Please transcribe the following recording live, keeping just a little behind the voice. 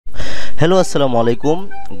Hello আসসালামু আলাইকুম।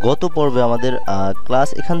 গত পর্বে আমাদের ক্লাস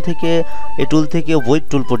এখান থেকে এই টুল থেকে ওয়েট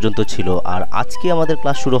টুল পর্যন্ত ছিল, আর আজকে আমাদের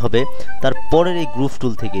ক্লাস শুরু হবে তার পরের এই গ্রুপ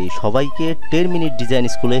টুল থেকেই। সবাইকে 10 মিনিট ডিজাইন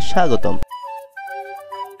স্কুলে স্বাগতম।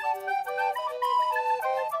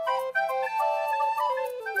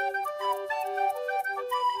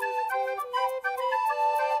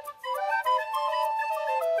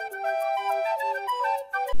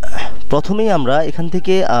 প্রথমেই আমরা এখান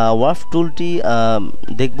থেকে ওয়ার্ফ টুলটি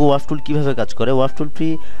দেখব, ওয়ার্ফ টুল কীভাবে কাজ করে। ওয়ার্ফ টুলটি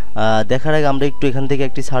দেখার আগে আমরা একটু এখান থেকে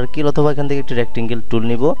একটি সার্কেল অথবা এখান থেকে একটি রেক্টেঙ্গেল টুল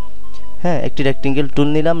নিব। হ্যাঁ, একটি রেক্টেঙ্গেল টুল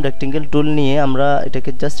নিলাম। রেক্টেঙ্গেল টুল নিয়ে আমরা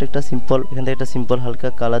এটাকে জাস্ট একটা সিম্পল, এখান থেকে একটা সিম্পল হালকা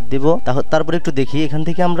কালার দিব। তারপরে একটু দেখি এখান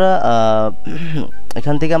থেকে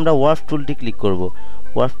আমরা ওয়ার্ফ টুলটি ক্লিক করব।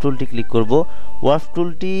 ওয়ার্ফ টুলটি ক্লিক করব। ওয়ার্ফ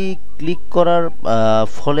টুলটি ক্লিক করার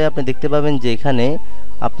ফলে আপনি দেখতে পাবেন যে এখানে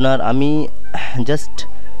আমি জাস্ট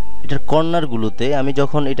এটার কর্নারগুলোতে আমি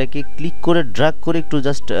যখন এটাকে ক্লিক করে ড্র্যাগ করে একটু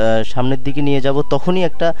জাস্ট সামনের দিকে নিয়ে যাব, তখনই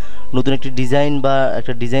একটা নতুন একটি ডিজাইন বা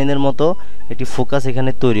একটা ডিজাইনের মতো একটি ফোকাস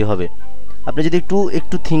এখানে তৈরি হবে। আপনি যদি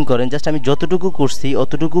একটু থিঙ্ক করেন, জাস্ট আমি যতটুকু করছি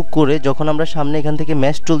অতটুকু করে যখন আমরা সামনে এখান থেকে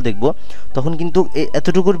ম্যাশ টুল দেখব, তখন কিন্তু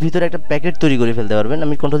এতটুকুর ভিতরে একটা প্যাকেট তৈরি করে ফেলতে পারবেন।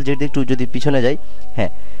 আমি কন্ট্রোল জেড দিয়ে একটু যদি পিছনে যাই,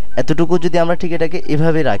 হ্যাঁ, এতটুকু যদি আমরা ঠিক এটাকে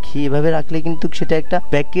এভাবে রাখি, এভাবে রাখলে কিন্তু সেটা একটা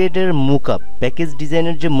প্যাকেটের মুকআপ, প্যাকেজ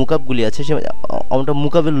ডিজাইনের যে মুকআপগুলি আছে সে আমরা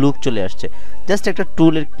মুকআপের লুক চলে আসছে জাস্ট একটা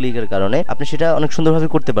টুলের ক্লিকের কারণে। আপনি সেটা অনেক সুন্দরভাবে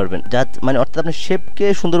করতে পারবেন। মানে অর্থাৎ আপনি শেপকে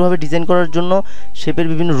সুন্দরভাবে ডিজাইন করার জন্য, শেপের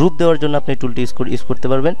বিভিন্ন রূপ দেওয়ার জন্য আপনি টুলটি ইউজ করতে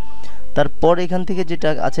পারবেন। তারপর এখান থেকে যেটা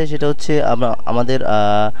আছে সেটা হচ্ছে আমাদের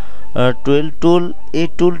 12 টুল। এই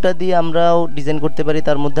টুলটা দিয়ে আমরাও ডিজাইন করতে পারি।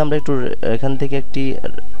 তার মধ্যে আমরা একটু এখান থেকে একটি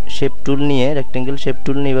শেপ টুল নিয়ে, রেক্টেঙ্গেল শেপ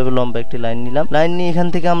টুল নিয়ে এভাবে লম্বা একটি লাইন নিলাম। লাইন নিয়ে এখান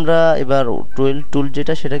থেকে আমরা এবার 12 টুল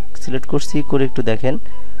যেটা সেটা সিলেক্ট করছি, করে একটু দেখেন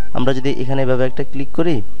আমরা যদি এখানে এভাবে একটা ক্লিক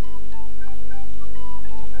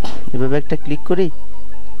করি,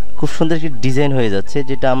 খুব সুন্দর একটি ডিজাইন হয়ে যাচ্ছে,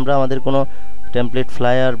 যেটা আমরা আমাদের কোনো টেমপ্লেট,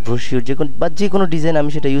 ফ্লায়ার, ব্রোশিওর যে কোনো ডিজাইন আমি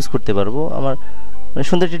সেটা ইউজ করতে পারবো। আমার মানে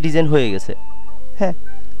সুন্দর একটি ডিজাইন হয়ে গেছে। হ্যাঁ,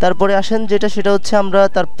 তারপরে আসেন সেটা হচ্ছে আমরা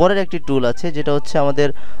তারপরের একটি টুল আছে, যেটা হচ্ছে আমাদের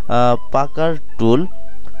পাকার টুল।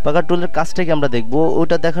 পাকার টুলের কাজটাকে আমরা দেখব।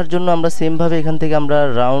 ওটা দেখার জন্য আমরা সেমভাবে এখান থেকে আমরা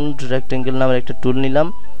রাউন্ড রেক্টেঙ্গেল নামের একটা টুল নিলাম।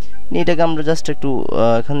 নিয়ে এটাকে আমরা জাস্ট একটু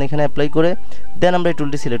এখানে অ্যাপ্লাই করে দেন আমরা এই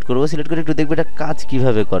টুলটি সিলেক্ট করবো। সিলেক্ট করে একটু দেখবো এটা কাজ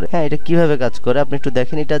কিভাবে করে। হ্যাঁ, এটা কিভাবে কাজ করে আপনি একটু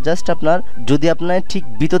দেখেন। এটা জাস্ট যদি আপনার ঠিক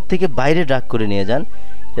ভিতর থেকে বাইরে ড্র্যাগ করে নিয়ে যান,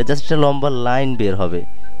 এটা জাস্ট একটা লম্বা লাইন বের হবে,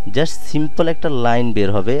 জাস্ট সিম্পল একটা লাইন বের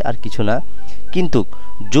হবে, আর কিছু না। কিন্তু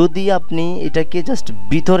যদি আপনি এটাকে জাস্ট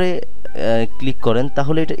ভিতরে ক্লিক করেন,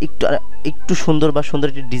 তাহলে এটা একটু সুন্দর বা সুন্দর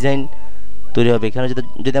একটি ডিজাইন তৈরি হবে। এখানে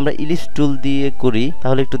যদি আমরা ইলিপস টুল দিয়ে করি,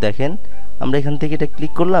 তাহলে একটু দেখেন আমরা এখান থেকে এটা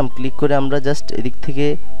ক্লিক করলাম। ক্লিক করে আমরা জাস্ট এদিক থেকে,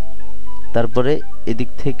 তারপরে এদিক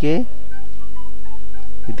থেকে,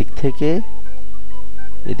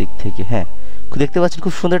 হ্যাঁ, দেখতে পাচ্ছেন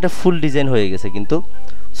খুব সুন্দর একটা ফুল ডিজাইন হয়ে গেছে কিন্তু।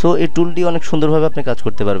 সো এই টুলটি অনেক সুন্দরভাবে আপনি কাজ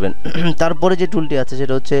করতে পারবেন। তারপরে যে টুলটি আছে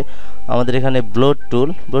সেটা হচ্ছে আমাদের এখানে ব্লোড টুল।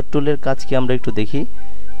 ব্লোড টুলের কাজ কি আমরা একটু দেখি।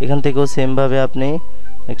 এখান থেকেও সেমভাবে আপনি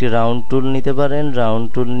একটি রাউন্ড টুল নিতে পারেন। রাউন্ড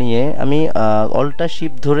টুল নিয়ে আমি অল্টা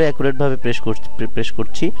শিফট ধরে অ্যাকুরেটভাবে প্রেস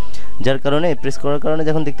করছি, যার কারণে প্রেস করার কারণে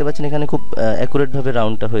যখন দেখতে পাচ্ছেন এখানে খুব অ্যাকুরেটভাবে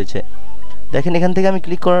রাউন্ডটা হয়েছে। দেখেন এখান থেকে আমি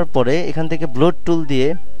ক্লিক করার পরে এখান থেকে ব্লোড টুল দিয়ে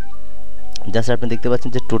জাস্ট আপনি দেখতে পাচ্ছেন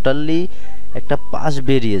যে টোটালি একটা পাশ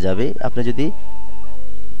বেরিয়ে যাবে। আপনি যদি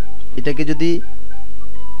এটাকে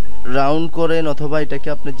রাউন্ড করেন, অথবা এটাকে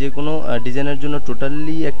আপনি যে কোনো ডিজাইনের জন্য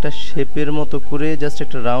টোটালি একটা শেপের মতো করে জাস্ট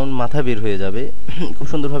একটা রাউন্ড মাথা বের হয়ে যাবে। খুব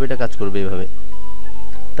সুন্দরভাবে এটা কাজ করবে এভাবে।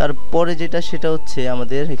 তারপরে সেটা হচ্ছে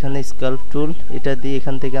আমাদের এখানে স্কাল্প টুল। এটা দিয়ে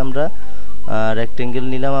এখান থেকে আমরা রেক্টেঙ্গেল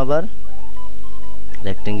নিলাম। আবার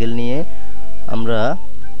রেক্টেঙ্গেল নিয়ে আমরা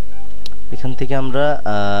এখান থেকে আমরা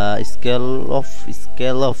স্কেল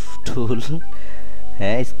অফ টুল,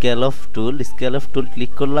 হ্যাঁ, স্কেল অফ টুল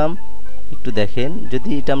ক্লিক করলাম। একটু দেখেন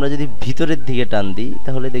আমরা যদি ভিতরের দিকে টান দিই,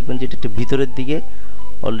 তাহলে দেখবেন যে এটা একটু ভিতরের দিকে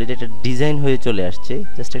অলরেডি একটা ডিজাইন হয়ে চলে আসছে।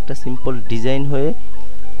 জাস্ট একটা সিম্পল ডিজাইন হয়ে,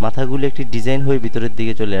 মাথাগুলো একটি ডিজাইন হয়ে ভিতরের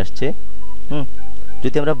দিকে চলে আসছে।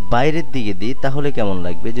 যদি আমরা বাইরের দিকে দিই তাহলে কেমন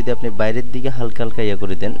লাগবে, যদি আপনি বাইরের দিকে হালকা হালকা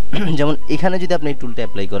করে দেন। যেমন এখানে যদি আপনি এই টুলটা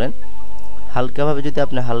অ্যাপ্লাই করেন, হালকাভাবে যদি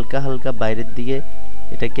আপনি হালকা বাইরের দিকে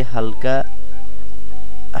এটাকে হালকা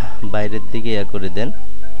বাইরের দিকে করে দেন।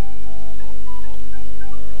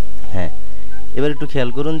 হ্যাঁ, এবার একটু খেয়াল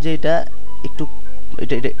করুন যে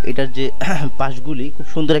এটার যে পাশগুলি খুব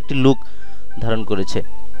সুন্দর একটি লুক ধারণ করেছে।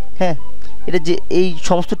 হ্যাঁ, এটা যে এই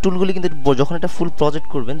সমস্ত টুলগুলি কিন্তু যখন এটা ফুল প্রজেক্ট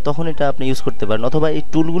করবেন তখন এটা আপনি ইউজ করতে পারেন, অথবা এই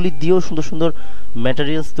টুলগুলি দিয়েও সুন্দর সুন্দর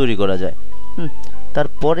ম্যাটেরিয়ালস তৈরি করা যায়।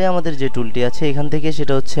 তারপরে আমাদের যে টুলটি আছে এখান থেকে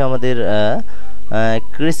সেটা হচ্ছে আমাদের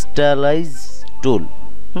ক্রিস্টালাইজ টুল।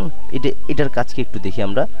 এটার কাজকে একটু দেখি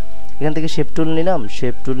আমরা। এখান থেকে শেপ টুল নিলাম,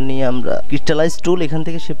 শেপ টুল নিয়ে আমরা ক্রিস্টালাইজ টুল, এখান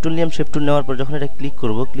থেকে শেপ টুল নিলাম। শেপ টুল নেওয়ার পর যখন এটা ক্লিক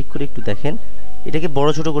করব, ক্লিক করে একটু দেখেন এটাকে বড়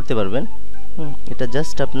ছোট করতে পারবেন। এটা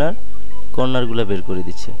জাস্ট আপনার কর্নারগুলো বের করে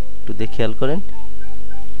দিচ্ছে, একটু দেখে খেয়াল করেন।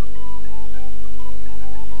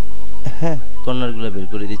 হ্যাঁ, কর্নারগুলো বের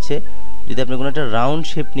করে দিচ্ছে। যদি আপনি কোনো একটা রাউন্ড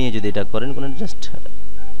শেপ নিয়ে যদি এটা করেন, কোনো জাস্ট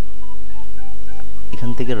এখান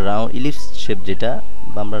থেকে রাউন্ড ইলিপস শেপ, যেটা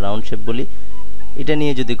বা আমরা রাউন্ড শেপ বলি, এটা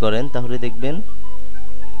নিয়ে যদি করেন তাহলে দেখবেন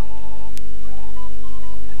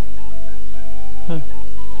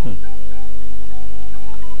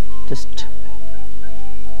জাস্ট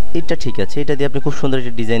এটা ঠিক আছে। এটা দিয়ে আপনি খুব সুন্দর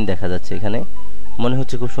একটা ডিজাইন দেখা যাচ্ছে, এখানে মনে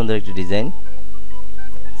হচ্ছে খুব সুন্দর একটা ডিজাইন।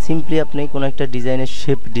 সিম্পলি আপনি কোনো একটা ডিজাইনের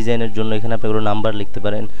শেপ ডিজাইনের জন্য এখানে আপনি কোনো নাম্বার লিখতে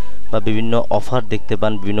পারেন, বা বিভিন্ন অফার দেখতে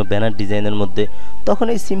পান বিভিন্ন ব্যানার ডিজাইনের মধ্যে, তখন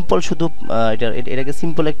এই সিম্পল শুধু এটাকে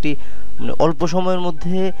সিম্পল একটি মানে অল্প সময়ের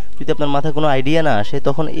মধ্যে যদি আপনার মাথায় কোনো আইডিয়া না আসে,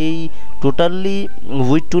 তখন এই টোটালি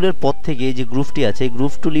উইড টুলের পর থেকে এই যে গ্রুপটি আছে, এই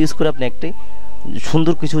গ্রুপ টুল ইউজ করে আপনি একটি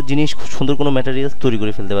সুন্দর কিছু জিনিস, সুন্দর কোনো ম্যাটেরিয়ালস তৈরি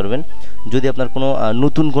করে ফেলতে পারবেন। যদি আপনার কোনো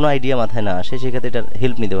নতুন কোনো আইডিয়া মাথায় না আসে, সেক্ষেত্রে এটার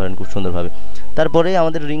হেল্প নিতে পারেন খুব সুন্দরভাবে। তারপরে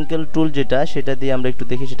আমাদের রিঙ্কেল টুল যেটা, সেটা দিয়ে আমরা একটু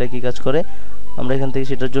দেখি সেটা কী কাজ করে। আমরা এখান থেকে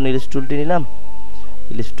সেটার জন্য ইলিপস টুলটি নিলাম,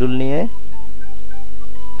 ইলিপস টুল নিয়ে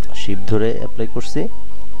শিফট ধরে অ্যাপ্লাই করছি,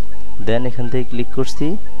 দেন এখান থেকে ক্লিক করছি।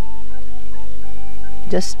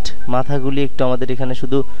 জাস্ট মাথাগুলি একটু আমাদের এখানে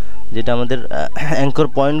শুধু যেটা আমাদের অ্যাঙ্কর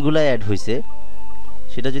পয়েন্টগুলো অ্যাড হয়েছে,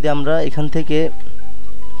 সেটা যদি আমরা এখান থেকে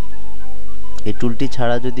এই টুলটি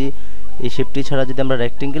ছাড়া, যদি এই শেপটি ছাড়া যদি আমরা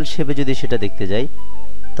রেক্টেঙ্গেল শেপে যদি সেটা দেখতে যাই,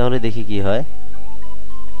 তাহলে দেখি কি হয়।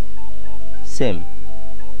 সেম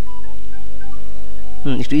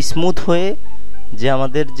একটু স্মুথ হয়ে যে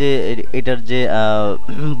আমাদের যে এটার যে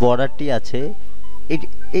বর্ডারটি আছে,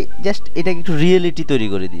 জাস্ট এটাকে একটু রিয়েলিটি তৈরি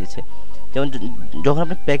করে দিয়েছে। যেমন যখন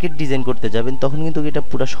আপনি প্যাকেট ডিজাইন করতে যাবেন, তখন কিন্তু এটা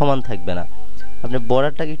পুরো সমান থাকবে না, আপনি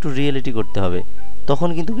বর্ডারটাকে একটু রিয়েলিটি করতে হবে, তখন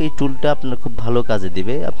কিন্তু এই টুলটা আপনার খুব ভালো কাজে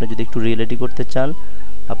দিবে। আপনি যদি একটু রিয়েলিটি করতে চান,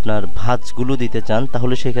 আপনার ভাঁজগুলো দিতে চান,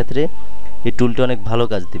 তাহলে সেক্ষেত্রে এই টুলটা অনেক ভালো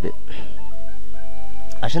কাজ দিবে।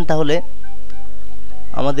 আসেন তাহলে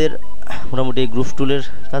আমাদের মোটামুটি এই গ্রুপ টুলের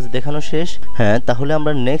কাজ দেখানো শেষ। হ্যাঁ, তাহলে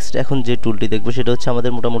আমরা নেক্সট এখন যে টুলটি দেখবো সেটা হচ্ছে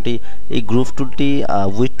আমাদের মোটামুটি এই গ্রুপ টুলটি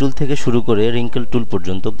উইড টুল থেকে শুরু করে রিঙ্কেল টুল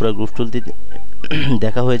পর্যন্ত পুরো গ্রুপ টুলটি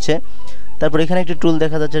দেখা হয়েছে। তারপর এখানে একটা টুল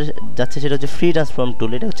দেখা যাচ্ছে সেটা হচ্ছে ফ্রি ট্রান্সফর্ম টুল।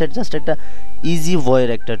 এটা হচ্ছে জাস্ট একটা ইজি ওয়ের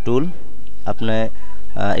একটা টুল। আপনার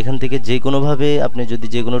এখান থেকে যে কোনোভাবে আপনি যদি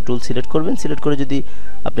যে কোনো টুল সিলেক্ট করবেন, সিলেক্ট করে যদি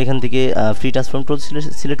আপনি এখান থেকে ফ্রি ট্রান্সফর্ম টুল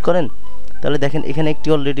সিলেক্ট করেন, তাহলে দেখেন এখানে একটি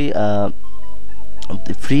অলরেডি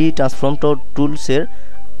ফ্রি ট্রান্সফর্ম টুলসের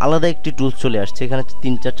আলাদা একটি টুলস চলে আসছে। এখানে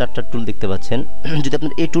 3-4টা টুল দেখতে পাচ্ছেন। যদি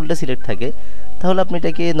আপনার এই টুলটা সিলেক্ট থাকে, তাহলে আপনি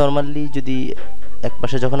এটাকে নর্মালি যদি এক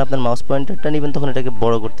পাশে যখন আপনার মাউস পয়েন্টারটা নেবেন, তখন এটাকে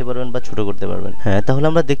বড় করতে পারবেন বা ছোট করতে পারবেন। হ্যাঁ, তাহলে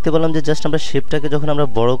আমরা দেখতে পেলাম যে জাস্ট আমরা শেপটাকে যখন আমরা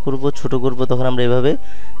বড় করব, ছোট করব, তখন আমরা এভাবে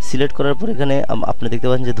সিলেক্ট করার পর এখানে আপনি দেখতে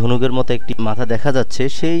পাচ্ছেন যে ধনুকের মতো একটি মাথা দেখা যাচ্ছে।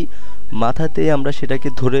 সেই মাথাতে আমরা সেটাকে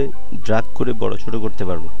ধরে ড্রাগ করে বড় ছোট করতে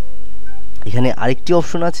পারবো। এখানে আরেকটি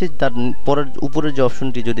অপশন আছে, তার পরের উপরের যে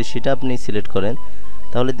অপশনটি, যদি সেটা আপনি সিলেক্ট করেন,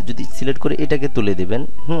 তাহলে যদি সিলেক্ট করে এটাকে তুলে দেবেন,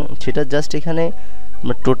 সেটা জাস্ট এখানে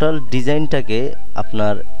টোটাল ডিজাইনটাকে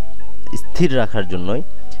আপনার স্থির রাখার জন্যই।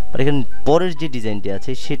 আর এখানে পরের যে ডিজাইনটি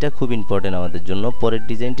আছে সেটা খুব ইম্পর্টেন্ট আমাদের জন্য। পরের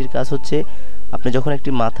ডিজাইনটির কাজ হচ্ছে আপনি যখন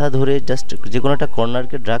একটি মাথা ধরে জাস্ট যে কোনো একটা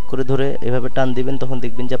কর্নারকে ড্রাগ করে ধরে এভাবে টান দিবেন, তখন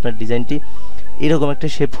দেখবেন যে আপনার ডিজাইনটি এরকম একটা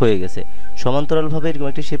শেপ হয়ে গেছে। সমান্তরালভাবে এরকম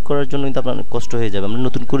একটা শেপ করার জন্য কিন্তু আপনার কষ্ট হয়ে যাবে। আমরা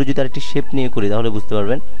নতুন করে যদি আরেকটি শেপ নিয়ে করি, তাহলে বুঝতে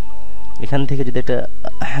পারবেন। এখান থেকে যদি একটা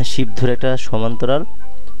শিপ ধরে একটা সমান্তরাল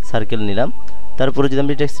সার্কেল নিলাম, তারপরে যদি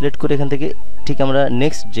আমরা এটা সিলেক্ট করে এখান থেকে ঠিক আমরা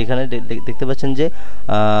নেক্সট যেখানে দেখতে পাচ্ছেন যে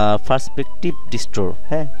পার্সপেক্টিভ ডিস্টোর,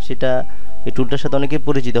 হ্যাঁ, সেটা এই টুলটার সাথে অনেকেই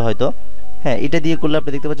পরিচিত হয়তো। হ্যাঁ, এটা দিয়ে করলে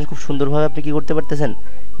আপনি দেখতে পাচ্ছেন খুব সুন্দরভাবে আপনি কী করতে পারতেছেন,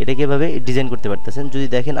 এটাকে এভাবে ডিজাইন করতে পারতেছেন। যদি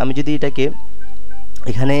দেখেন, আমি যদি এটাকে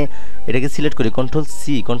এখানে এটাকে সিলেক্ট করি, কন্ট্রোল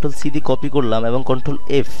সি দিয়ে কপি করলাম এবং কন্ট্রোল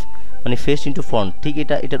এফ মানে ফেস্ট ইন্টু ফন্ট, ঠিক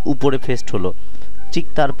এটার উপরে ফেস্ট হলো। ঠিক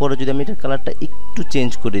তারপরে যদি আমি এটার কালারটা একটু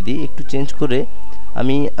চেঞ্জ করে দিই, একটু চেঞ্জ করে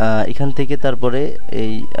আমি এখান থেকে তারপরে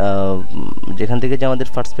এই যেখান থেকে যে আমাদের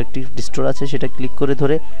পার্সপেক্টিভ ডিস্টোর আছে সেটা ক্লিক করে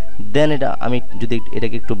ধরে দেন এটা আমি যদি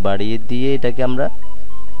এটাকে একটু বাড়িয়ে দিয়ে এটাকে আমরা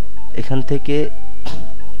এখান থেকে,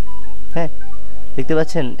 হ্যাঁ, দেখতে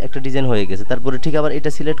পাচ্ছেন একটা ডিজাইন হয়ে গেছে। তারপরে ঠিক আবার এটা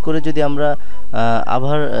সিলেক্ট করে যদি আমরা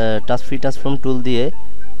আবার ফ্রি ট্রান্সফর্ম টুল দিয়ে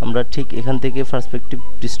আমরা ঠিক এখান থেকে পার্সপেক্টিভ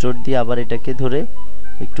ডিস্টোর দিয়ে আবার এটাকে ধরে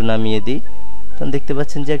একটু নামিয়ে দিই, তখন দেখতে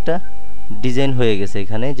পাচ্ছেন যে একটা ডিজাইন হয়ে গেছে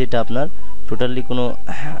এখানে, যেটা আপনার টোটালি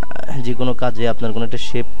যে কোনো কাজে আপনার কোনো একটা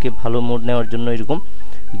শেপকে ভালো মোড নেওয়ার জন্য এরকম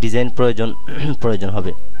ডিজাইন প্রয়োজন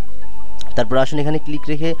হবে। তারপর আসুন এখানে ক্লিক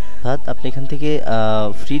রেখে আপনি এখান থেকে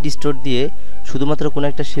ফ্রি ডিস্টোর দিয়ে শুধুমাত্র কোনো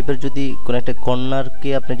একটা শেপের যদি কোনো একটা কর্নারকে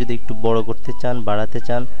আপনি যদি একটু বড় করতে চান, বাড়াতে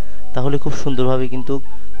চান, তাহলে খুব সুন্দরভাবে কিন্তু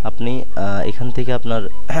আপনি এখান থেকে আপনার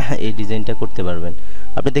এই ডিজাইনটা করতে পারবেন।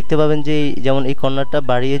 আপনি দেখতে পাবেন যে যেমন এই কর্নারটা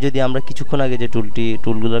বাড়িয়ে যদি আমরা কিছুক্ষণ আগে যে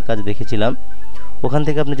টুলগুলোর কাজ দেখেছিলাম, ওখান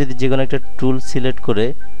থেকে আপনি যদি যে কোনো একটা টুল সিলেক্ট করে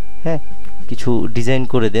হ্যাঁ কিছু ডিজাইন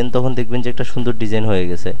করে দেন, তখন দেখবেন যে একটা সুন্দর ডিজাইন হয়ে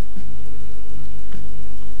গেছে।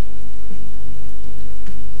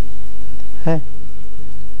 হ্যাঁ,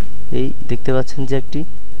 এই দেখতে পাচ্ছেন যে একটি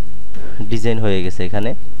ডিজাইন হয়ে গেছে।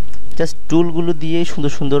 এখানে জাস্ট টুলগুলো দিয়ে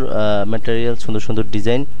সুন্দর সুন্দর ম্যাটেরিয়াল, সুন্দর সুন্দর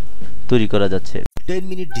ডিজাইন তৈরি করা যাচ্ছে। 10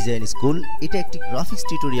 মিনিট ডিজাইন স্কুল এটা একটি গ্রাফিক্স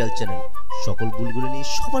টিউটোরিয়াল চ্যানেল। সকল ভুলগুলো নিয়ে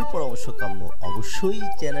সবার পরামর্শ কাম্য। অবশ্যই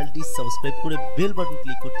চ্যানেলটি সাবস্ক্রাইব করে বেল বাটন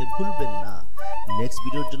ক্লিক করতে ভুলবেন না। নেক্সট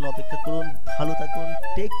ভিডিওর জন্য অপেক্ষা করুন। ভালো থাকুন,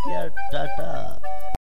 টেক কেয়ার, টাটা।